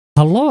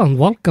Hello and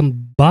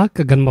welcome back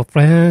again, my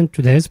friend,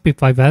 to the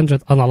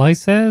SP500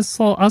 analysis.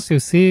 So as you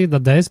see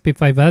that the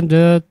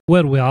SP500,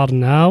 where we are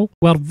now,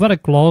 we are very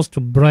close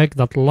to break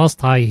that last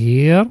high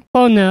here.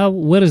 So now,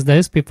 where is the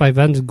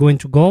SP500 going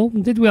to go?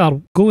 Did we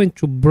are going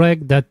to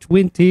break that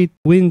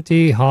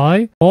 2020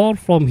 high, or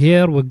from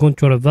here we're going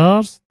to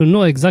reverse? To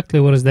know exactly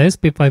where is the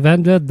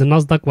SP500, the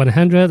Nasdaq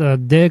 100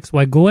 and the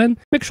DXY going,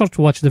 make sure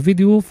to watch the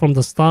video from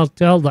the start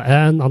till the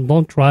end and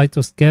don't try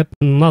to skip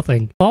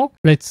nothing. So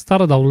let's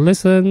start our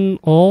lesson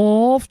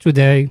of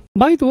today.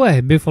 By the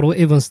way, before we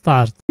even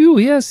start, you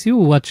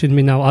watching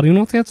me now, are you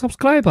not yet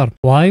subscriber?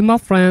 Why, my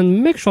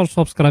friend, make sure to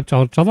subscribe to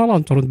our channel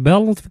and turn the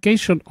bell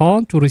notification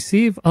on to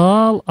receive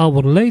all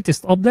our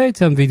latest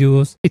updates and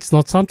videos. It's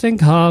not something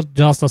hard,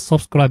 just a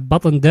subscribe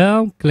button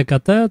down, click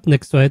at it,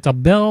 next to it a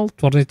bell,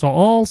 turn it to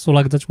all, so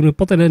like that when we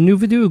put in a new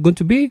video you're going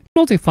to be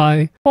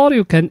notified. Or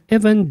you can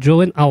even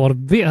join our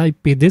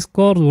VIP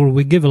Discord where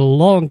we give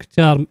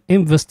long-term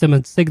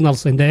investment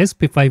signals in the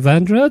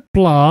SP500,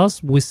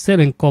 plus we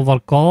selling cover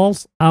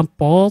calls and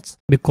puts,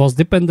 because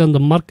depending on the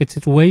market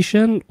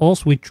situation,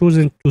 also we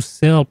choosing to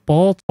sell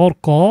puts or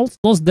calls.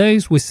 Those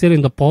days we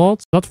selling the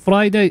puts. That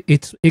Friday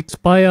it's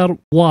expire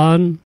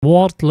one,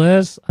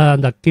 worthless,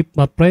 and I keep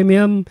my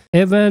premium.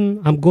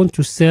 Even I'm going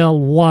to sell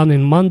one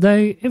in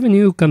Monday. Even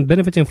you can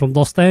benefiting from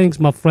those things,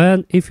 my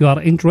friend, if you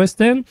are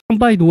interested. And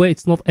by the way,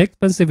 it's not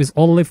expensive, it's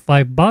only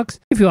 $5.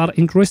 If you are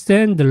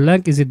interested, the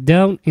link is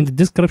down in the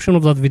description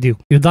of that video.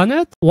 You done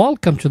it?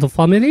 Welcome to the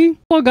family.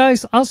 So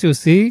guys, as you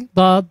see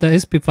that the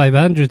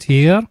SP500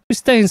 here, we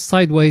staying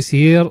sideways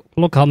here.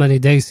 Look how many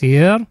days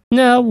here.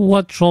 Now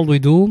what shall we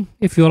do?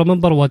 If you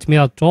remember what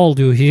I told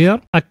you here,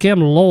 I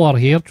came lower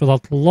here to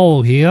that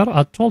low here.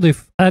 I told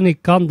if any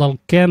candle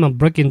came and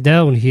breaking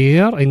down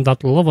here in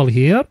that level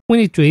here, we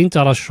need to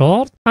enter a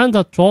short. And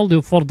I told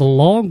you for the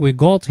long, we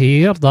got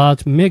here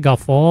that mega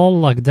fall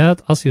like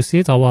that. As you see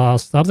it, I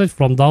started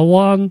from that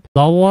one,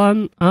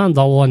 and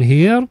that one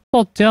here.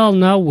 So till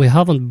now we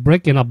haven't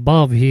breaking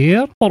above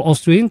here for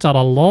us to enter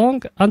a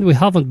long, and we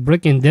haven't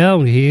breaking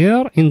down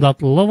here in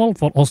that level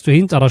for us to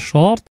enter a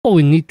short. So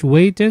we need to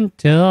wait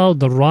until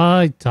the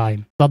right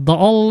time. That's the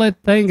only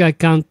thing I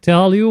can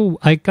tell you.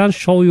 I can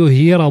show you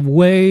here a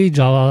wage,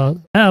 a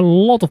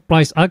lot of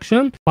price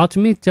action, but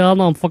me tell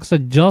I'm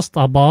focused just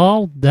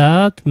about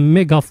that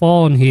mega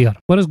fall here,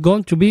 where it's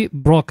going to be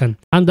broken.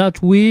 And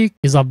that week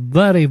is a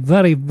very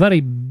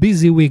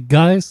busy week,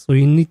 guys, so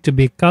you need to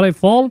be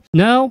careful.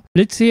 Now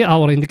let's see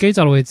our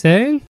indicator. We're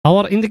saying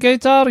our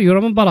indicator, you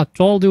remember I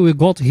told you we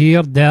got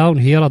here down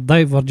here a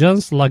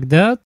divergence like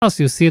that. As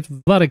you see it,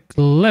 very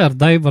clear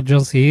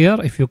divergence here.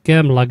 If you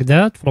came like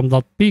that from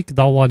that peak,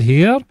 that one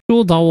here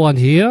to that one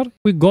here,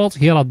 we got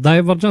here a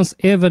divergence.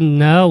 Even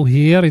now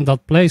here in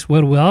that place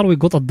where we are, we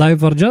got a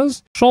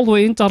divergence. Should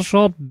we enter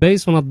short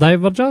based on a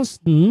divergence?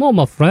 No,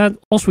 my friend.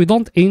 Also, we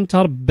don't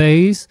enter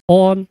based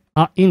on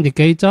a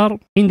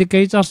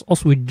indicators.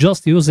 Also, we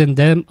just using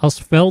them as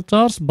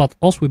filters, but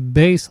also we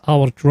base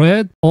our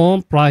trade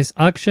on price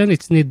action.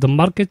 It's need the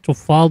market to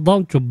fall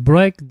down to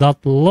break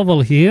that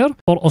level here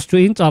for us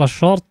to enter a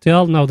short.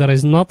 Till now there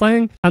is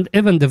nothing, and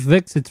even the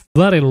VIX is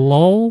very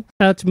low.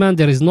 That man,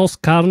 there is no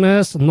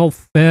scarcity, no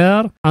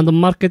fear, and the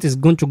market is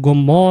going to go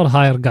more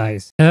higher,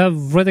 guys.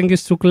 Everything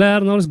is too clear.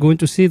 Now it's going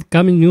to see the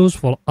coming news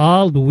for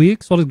all the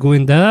week, so it's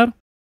going there.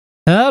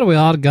 Here we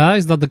are,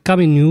 guys, that the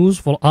coming news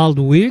for all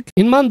the week.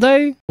 In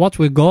Monday, what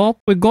we got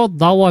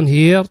that one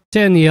here,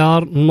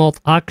 10-year not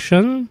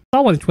action.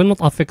 That one, it will not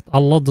affect a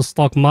lot the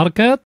stock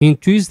market. In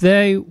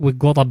Tuesday, we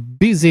got a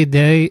busy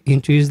day.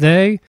 In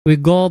Tuesday, we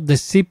got the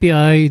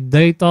CPI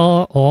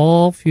data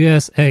of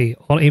USA,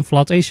 or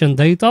inflation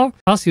data.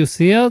 As you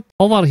see it,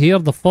 over here,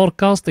 the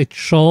forecast it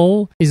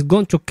show is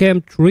going to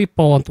come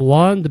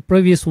 3.1. The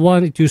previous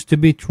one, it used to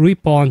be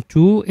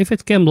 3.2. If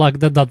it came like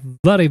that, that's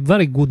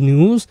very good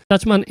news.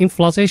 That means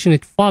inflation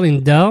is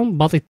falling down,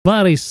 but it's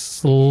very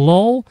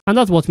slow. And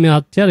that's what I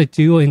tell it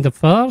to you in the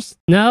first.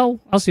 Now,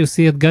 as you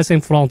see it, guys,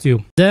 in front of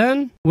you.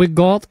 Then we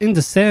got in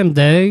the same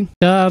day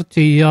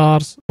 30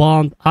 years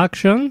bond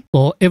action.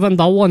 So even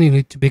that one, you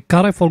need to be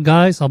careful,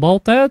 guys,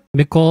 about it,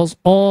 because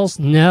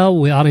also now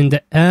we are in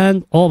the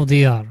end of the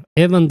year.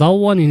 Even that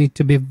one, you need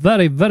to be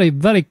very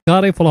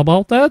careful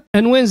about it.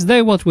 And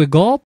Wednesday, what we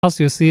got, as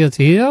you see it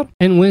here,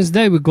 and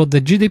Wednesday we got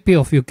the GDP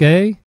of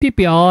UK,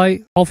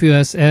 PPI of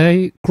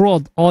USA,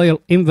 crude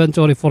oil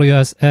inventory for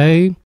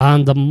USA,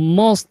 and the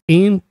most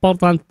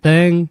important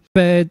thing,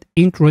 Fed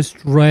interest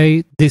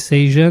rate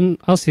decision.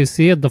 As you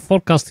see it, the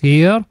forecast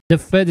here, the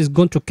Fed is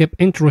going to keep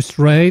interest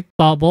rate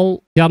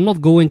stable. They are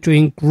not going to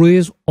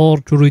increase or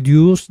to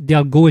reduce. They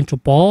are going to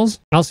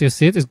pause. As you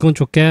see it, it's going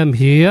to come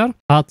here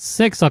at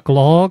 6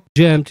 o'clock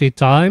GMT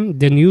time.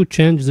 Then you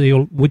change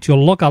with your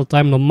local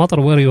time, no matter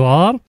where you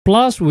are.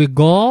 Plus, we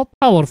got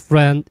our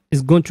friend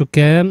is going to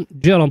come,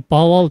 Jerome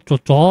Powell, to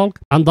talk.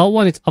 And that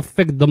one, it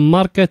affect the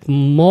market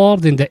more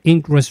than the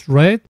interest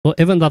rate. So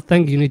even that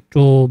thing, you need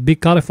to be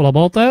careful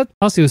about it.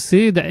 As you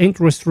see, the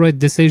interest rate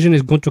decision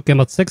is going to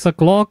come at 6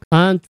 o'clock.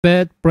 And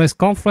Fed press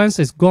conference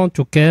is going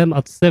to come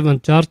at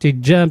 7:30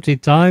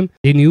 GMT time,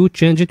 then you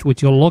change it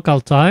with your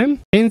local time.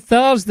 In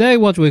Thursday,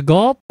 what we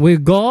got? We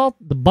got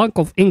the Bank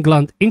of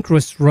England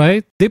interest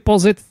rate,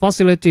 deposit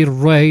facility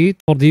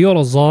rate for the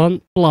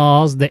Eurozone,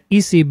 plus the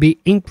ECB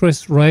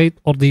interest rate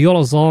or the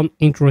Eurozone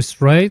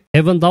interest rate.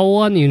 Even that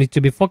one, you need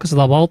to be focused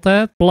about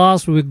it.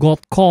 Plus, we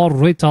got core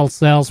retail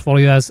sales for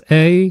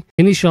USA,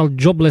 initial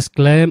jobless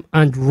claim,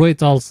 and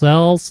retail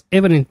sales.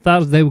 Even in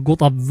Thursday, we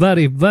got a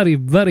very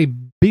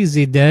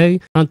busy day.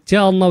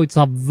 Until now, it's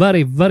a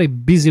very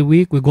busy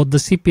week. We got the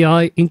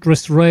CPI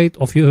interest rate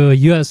of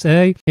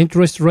USA,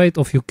 interest rate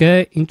of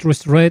UK,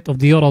 interest rate of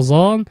the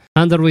Eurozone,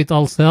 and the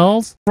retail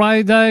sales.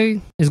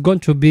 Friday is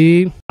going to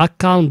be a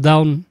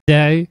countdown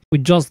day. We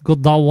just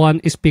got that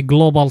one, SP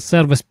Global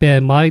Service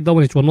PMI. That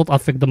one, it will not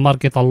affect the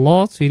market a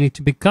lot, so you need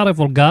to be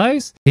careful,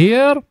 guys.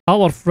 Here,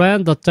 our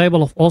friend, the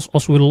table of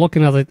us, we're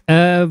looking at it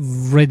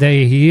every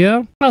day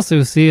here. As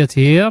you see it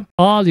here,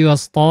 all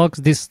US stocks,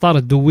 they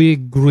started the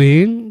week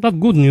green. That's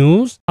good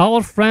news.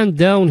 Our friend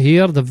down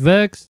here, the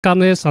VIX,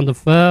 Canis, and the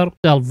FAIR,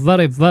 they are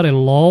very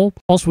low.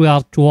 Also, we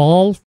are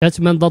 12. That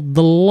means that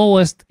the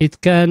lowest it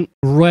can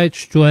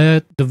reach to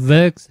it, the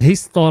VIX,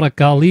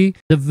 historically,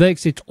 the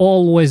VIX, it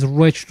always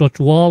reached to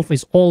 12.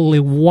 It's only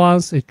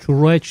once it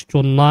reached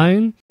to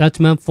 9. That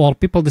means for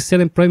people the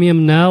selling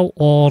premium now,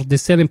 or the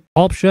selling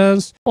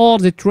options, or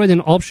the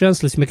trading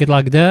options, let's make it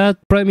like that.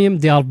 Premium,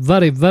 they are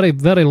very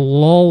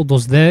low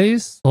those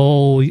days.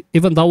 So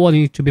even that one,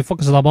 you need to be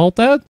focused about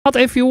it. But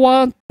if you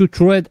want to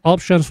trade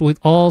options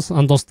with us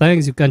and those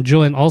things, you can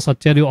join us. I'll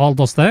tell you all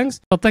those things.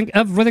 I think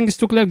everything is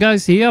too clear,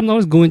 guys. Here now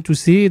is going to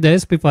see the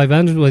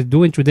SP500 we're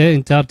doing today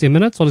in 30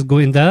 minutes. So let's go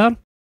in there.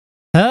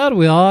 Here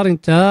we are in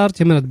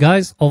 30 minutes,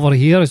 guys. Over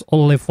here is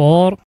only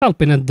for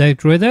helping and day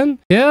trading.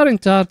 Here in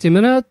 30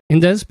 minutes, in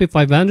the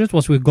SP500,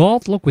 what we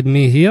got, look with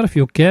me here. If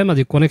you came and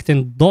you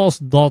connecting those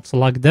dots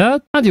like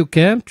that, and you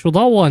came to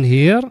that one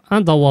here,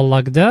 and that one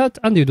like that,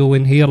 and you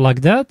doing here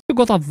like that, you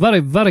got a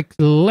very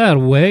clear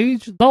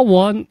wage. That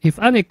one, if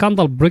any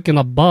candle breaking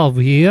above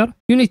here,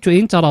 you need to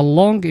enter a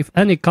long. If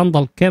any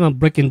candle came and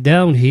breaking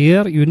down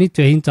here, you need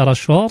to enter a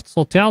short.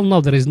 So till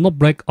now, there is no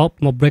break up,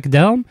 no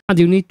breakdown, and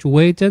you need to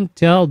wait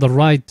until the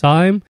right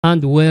time.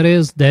 And where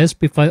is the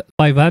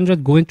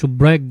SP500 going to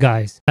break,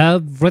 guys?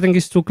 Everything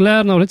is too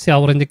clear. Now let's see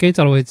our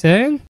indicator. We're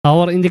saying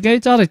our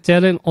indicator is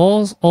telling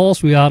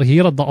us we are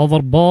here at the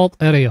overbought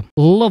area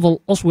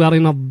level. Us, we are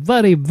in a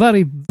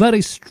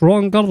very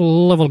stronger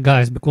level,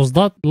 guys, because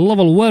that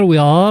level where we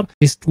are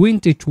is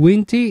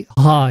 2020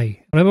 high.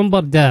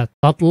 Remember that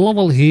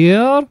level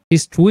here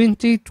is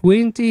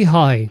 2020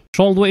 high.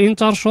 Should we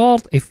enter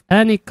short? If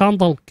any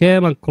candle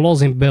came and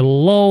closing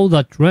below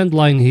the trend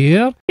line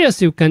here,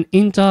 yes, you can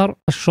enter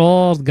a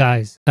short,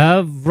 guys.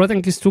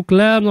 Everything is too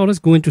clear. Now let's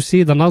go into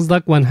see the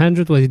Nasdaq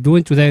 100, what it's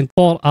doing today in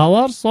 4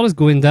 hours. So let's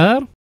go in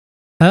there.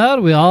 Here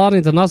we are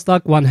in the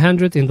Nasdaq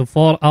 100 in the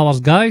 4 hours,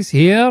 guys.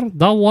 Here,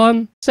 that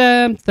one,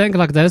 same thing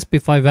like the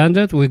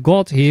SP500. We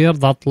got here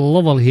that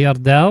level here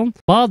down,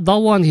 but that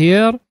one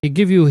here, it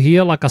give you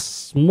here like a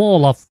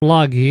smaller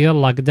flag here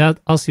like that,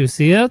 as you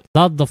see it.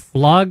 That the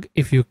flag,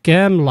 if you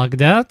came like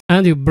that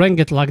and you bring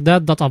it like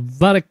that, that's a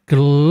very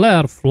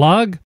clear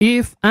flag.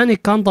 If any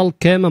candle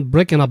came and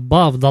breaking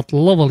above that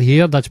level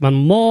here, that's meant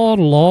more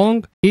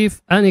long.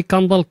 If any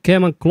candle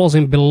came and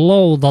closing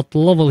below that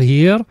level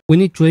here, we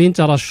need to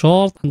enter a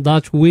short, and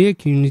that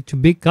week you need to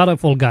be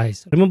careful,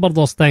 guys. Remember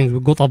those things. We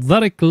got a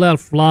very clear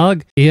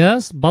flag,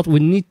 yes, but we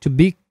need to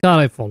be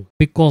careful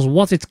because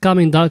what is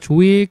coming that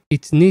week,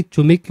 it needs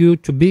to make you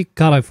to be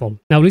careful.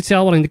 Now let's see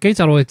our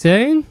indicator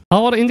routine.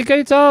 Our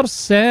indicator,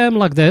 same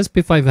like the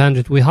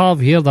SP500. We have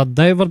here the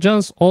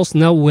divergence. Also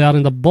now we are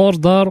in the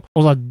border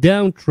or the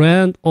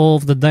downtrend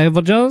of the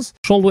divergence.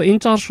 Should we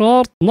enter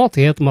short? Not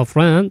yet, my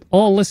friend.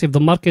 Unless if the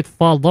market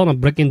fall down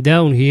and breaking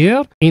down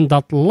here in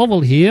that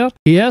level here,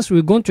 yes,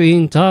 we're going to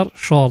enter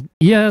short.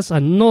 Yes, I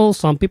know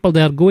some people,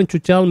 they are going to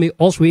tell me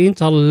also we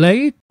enter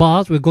late,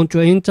 but we're going to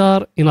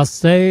enter in a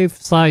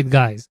safe side,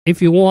 guys.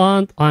 If you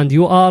want and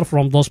you are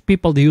from those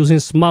people that using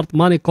smart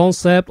money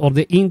concept or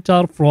they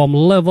enter from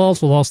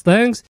levels or those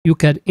things, you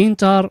can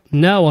enter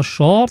now a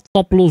short.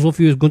 Top loss of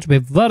you is going to be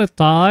very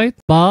tight,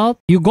 but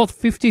you got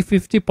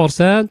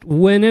 50%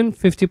 winning,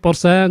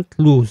 50%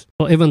 lose.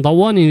 So even that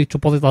one you need to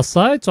put it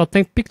aside. So I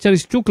think picture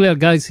is too clear,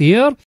 guys.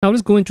 Here now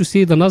let's go into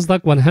see the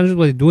Nasdaq 100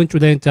 what it's doing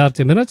today in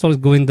 30 minutes. So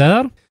let's go in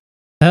there.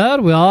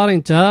 Here we are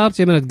in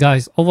 30 minutes,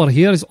 guys. Over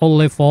here is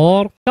only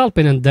for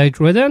scalping and day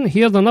trading.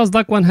 Here the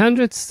Nasdaq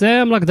 100,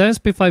 same like the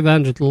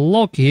SP500.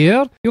 Look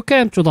here, you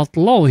came to that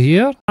low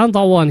here and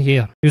that one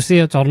here. You see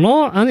it or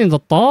no? And in the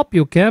top,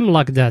 you came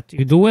like that.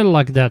 You do it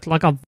like that,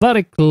 like a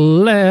very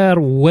clear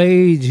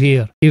wage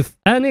here. If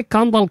any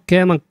candle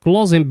came and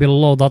closing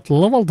below that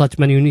level, that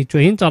means you need to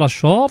enter a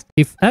short.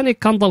 If any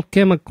candle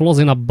came and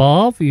closing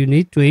above, you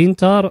need to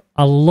enter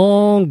a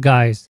long,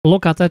 guys.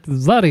 Look at it,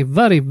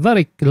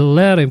 very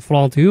clear in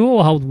front front of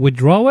you. How we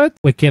draw it?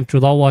 We came to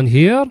that one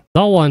here,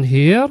 that one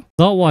here,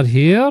 that one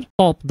here,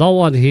 top, that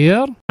one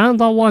here, and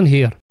that one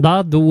here.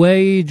 That's the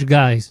wage,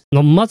 guys.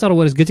 No matter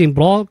where it's getting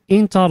broke,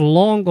 enter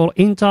long or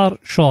enter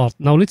short.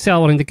 Now let's see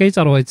our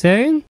indicator what it's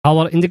saying.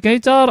 Our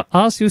indicator,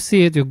 as you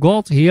see it, you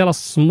got here a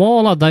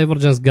smaller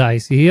divergence,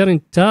 guys. Here in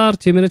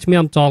 30 minutes, me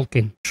I'm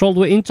talking. Should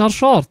we enter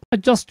short? I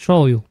just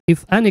show you.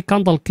 If any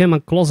candle came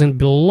and closing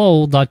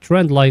below that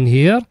trend line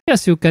here,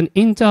 yes, you can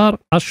enter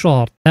a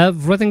short.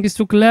 Everything is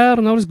too clear.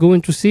 Now it's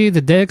going to see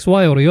the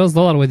DXY or US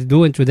dollar what it's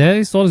doing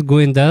today. So it's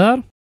going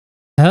there.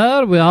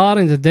 Here we are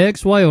in the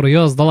DXY or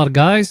US dollar,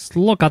 guys.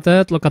 Look at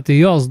it. Look at the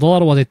US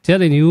dollar, what it's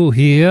telling you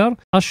here.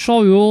 I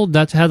show you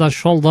that head and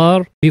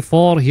shoulder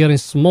before here in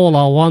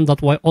smaller one.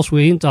 That way also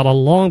we enter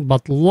along.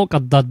 But look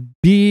at that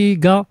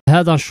bigger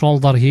head and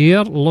shoulder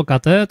here. Look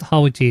at it,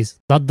 how it is.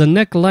 That the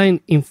neckline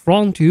in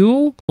front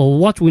you. So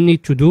what we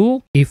need to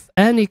do, if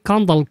any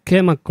candle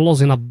came and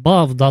closing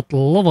above that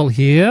level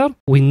here,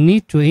 we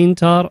need to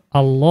enter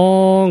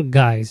along,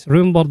 guys.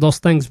 Remember those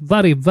things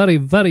very, very,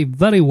 very,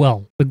 very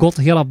well. We got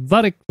here a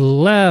very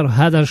clear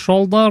head and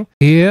shoulder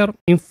here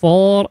in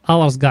 4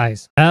 hours,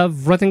 guys.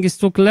 Everything is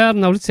too clear.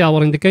 Now let's see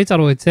our indicator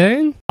what it's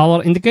saying.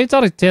 Our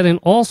indicator is telling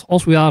us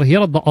we are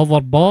here at the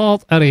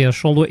overbought area.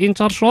 Should we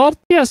enter short?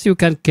 Yes, you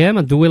can come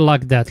and do it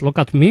like that. Look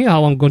at me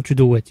how I'm going to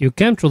do it. You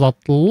came to that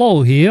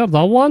low here,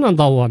 that one and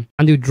that one,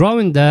 and you draw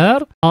in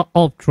there an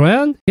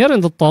uptrend. Here in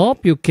the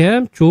top, you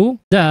came to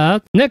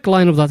that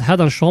neckline of that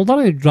head and shoulder,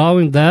 and you draw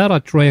in there a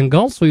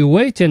triangle. So you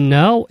waiting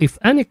now. If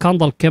any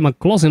candle came and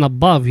closing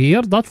above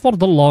here, that's for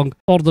the long.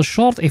 For the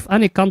short, if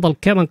any candle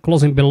came and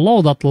closing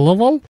below that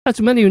level, that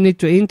means you need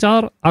to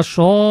enter a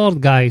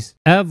short, guys.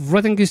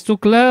 Everything is too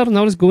clear.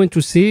 Now it's going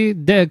to see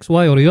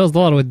DXY or US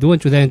dollar we're doing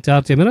today in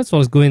 30 minutes. So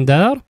it's going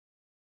there.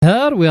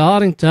 Here we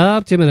are in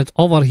 30 minutes.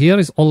 Over here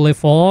is only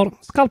for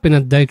scalping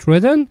and day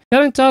trading.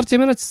 Here in 30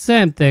 minutes,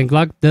 same thing.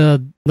 Like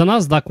the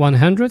Nasdaq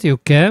 100, you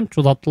came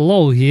to that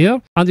low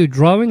here and you're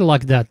drawing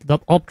like that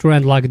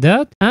uptrend like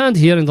that. And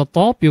here in the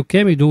top, you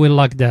came, you doing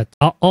like that.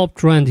 An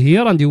uptrend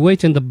here and you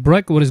waiting the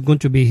break where it's going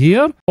to be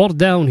here or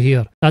down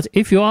here. That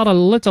if you are a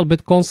little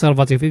bit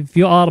conservative, if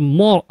you are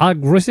more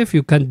aggressive,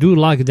 you can do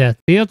like that.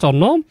 See it or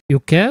no? You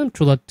came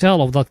to the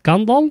tail of that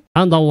candle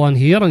and that one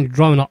here and you're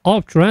drawing an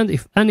uptrend.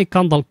 If any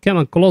candle came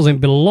and closing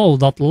below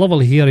that level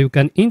here, you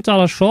can enter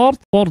a short.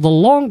 For the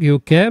long, you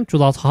came to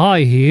that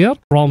high here,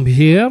 from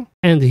here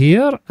and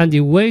here, and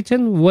you're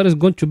waiting where it's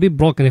going to be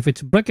broken. If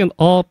it's breaking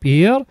up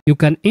here, you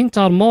can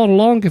enter more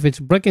long. If it's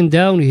breaking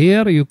down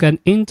here, you can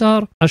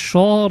enter a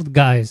short,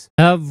 guys.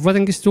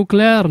 Everything is too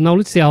clear. Now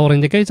let's see our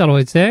indicator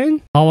what it's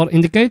saying. Our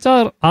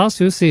indicator, as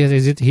you see,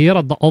 is it here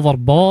at the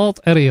overbought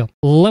area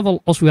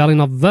level. Also, we are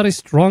in a very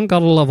stronger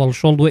level.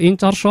 Should we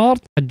enter short?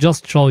 I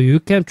just show you. You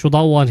came to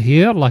that one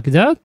here like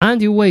that,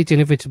 and you're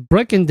waiting. If it's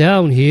breaking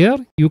down here,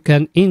 you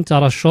can enter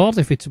a short.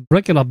 If it's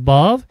breaking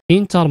above,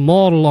 enter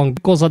more long,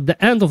 because at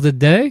the end of the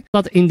day,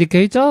 that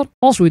indicator,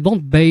 also we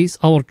don't base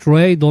our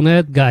trade on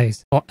it,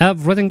 guys. So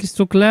everything is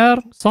too clear.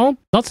 So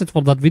that's it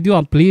for that video,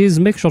 and please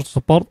make sure to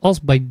support us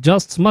by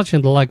just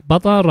smashing the like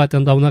button,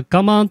 writing down a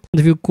comment, and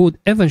if you could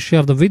even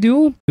share the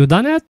video, you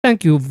done it.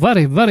 Thank you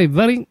very, very,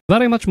 very,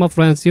 very much, my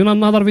friends. See you in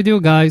another video,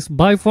 guys.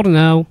 Bye for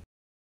now.